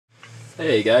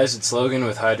Hey guys, it's Logan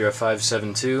with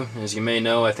Hydra572. As you may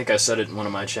know, I think I said it in one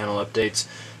of my channel updates,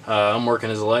 I'm working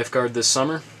as a lifeguard this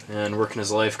summer, and working as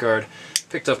a lifeguard,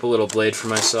 picked up a little blade for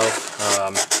myself.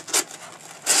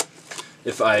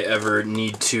 If I ever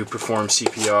need to perform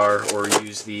CPR or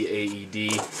use the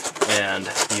AED and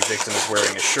the victim is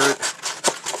wearing a shirt,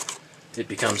 it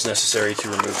becomes necessary to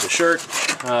remove the shirt.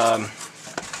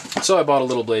 So I bought a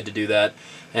little blade to do that,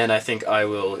 and I think I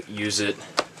will use it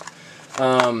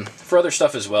for other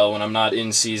stuff as well. When I'm not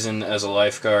in season as a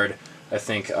lifeguard, I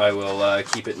think I will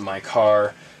keep it in my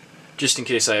car just in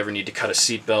case I ever need to cut a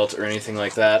seatbelt or anything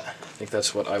like that. I think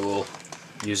that's what I will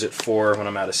use it for when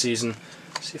I'm out of season.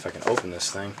 Let's see if I can open this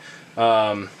thing.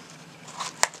 But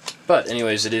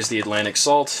anyways, it is the Atlantic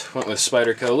Salt. Went with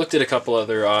Spyderco. Looked at a couple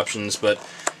other options, but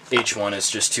H1 is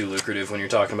just too lucrative when you're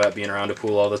talking about being around a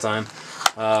pool all the time.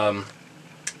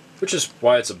 Which is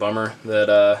why it's a bummer that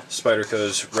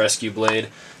Spyderco's rescue blade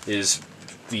is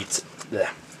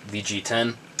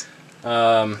VG10.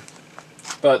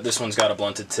 But this one's got a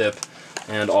blunted tip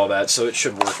and all that, so it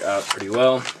should work out pretty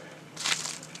well.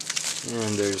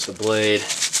 And there's the blade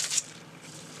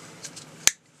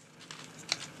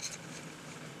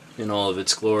in all of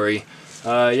its glory.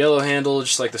 Yellow handle,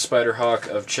 just like the Spyderhawk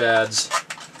of Chad's,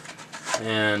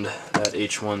 and that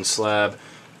H1 slab.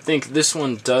 I think this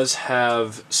one does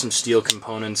have some steel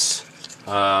components,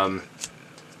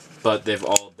 but they've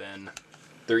all been,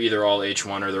 they're either all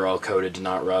H1 or they're all coated to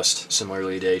not rust,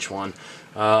 similarly to H1.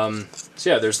 So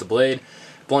yeah, there's the blade.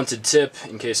 Blunted tip,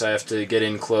 in case I have to get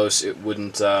in close, it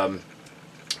wouldn't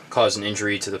cause an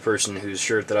injury to the person whose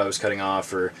shirt that I was cutting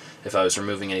off, or if I was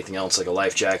removing anything else like a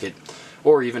life jacket,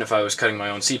 or even if I was cutting my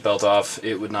own seatbelt off,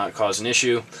 it would not cause an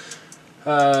issue.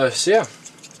 So yeah.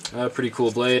 Pretty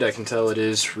cool blade. I can tell it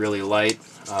is really light.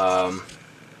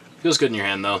 Feels good in your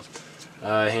hand though.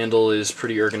 Handle is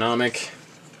pretty ergonomic.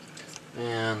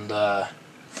 And,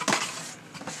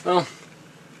 well,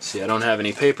 see, I don't have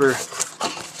any paper,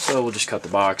 so we'll just cut the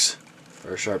box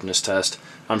for a sharpness test.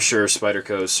 I'm sure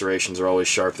Spyderco's serrations are always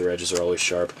sharp, their edges are always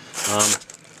sharp.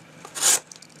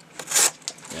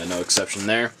 Yeah, no exception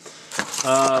there.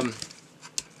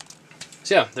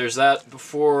 So yeah, there's that.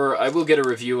 Before I will get a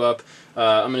review up,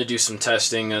 I'm going to do some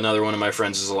testing. Another one of my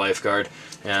friends is a lifeguard,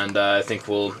 and I think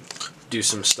we'll do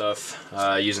some stuff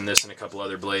using this and a couple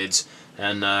other blades,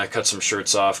 and cut some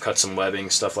shirts off, cut some webbing,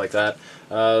 stuff like that.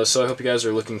 So I hope you guys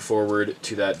are looking forward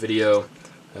to that video.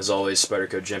 As always,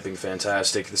 Spyderco jimping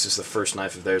fantastic. This is the first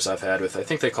knife of theirs I've had with, I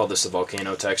think they call this the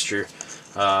volcano texture.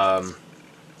 Not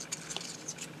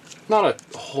a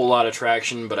whole lot of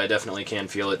traction, but I definitely can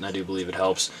feel it, and I do believe it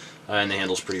helps. And the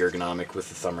handle's pretty ergonomic with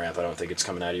the thumb ramp. I don't think it's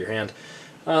coming out of your hand.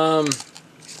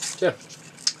 Yeah,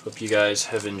 hope you guys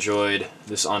have enjoyed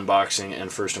this unboxing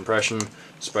and first impression.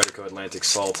 Spyderco Atlantic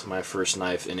Salt, my first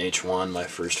knife in H1, my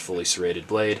first fully serrated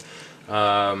blade.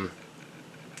 Yeah,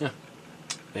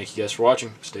 thank you guys for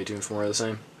watching. Stay tuned for more of the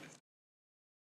same.